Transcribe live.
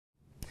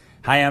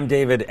Hi, I'm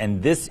David,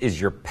 and this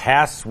is your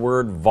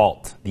Password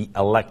Vault, the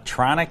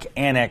electronic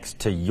annex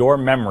to your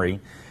memory.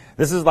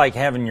 This is like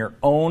having your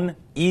own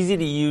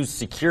easy-to-use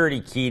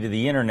security key to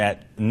the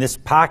internet, and this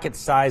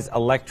pocket-sized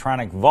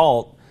electronic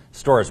vault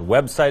stores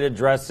website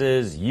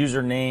addresses,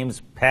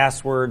 usernames,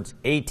 passwords,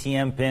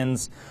 ATM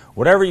pins,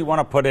 whatever you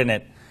want to put in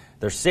it.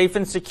 They're safe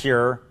and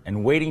secure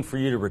and waiting for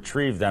you to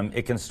retrieve them.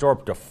 It can store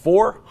up to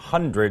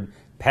 400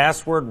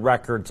 password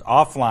records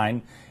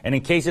offline, and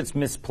in case it's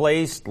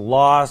misplaced,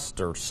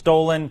 lost, or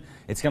stolen,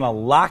 it's going to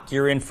lock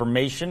your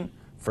information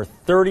for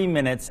 30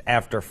 minutes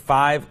after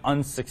 5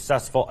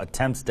 unsuccessful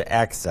attempts to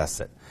access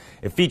it.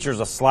 It features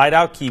a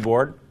slide-out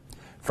keyboard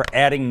for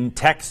adding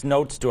text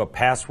notes to a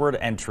password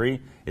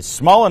entry. It's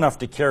small enough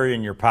to carry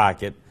in your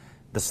pocket.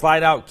 The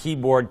slide-out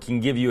keyboard can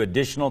give you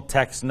additional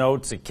text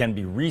notes. It can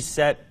be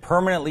reset,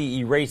 permanently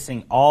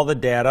erasing all the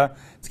data.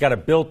 It's got a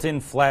built-in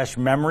flash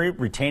memory,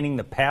 retaining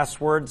the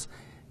passwords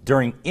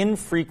during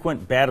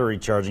infrequent battery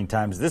charging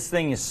times. This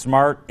thing is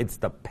smart. It's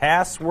the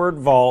Password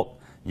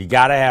Vault. You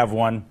got to have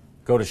one.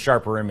 Go to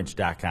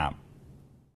sharperimage.com.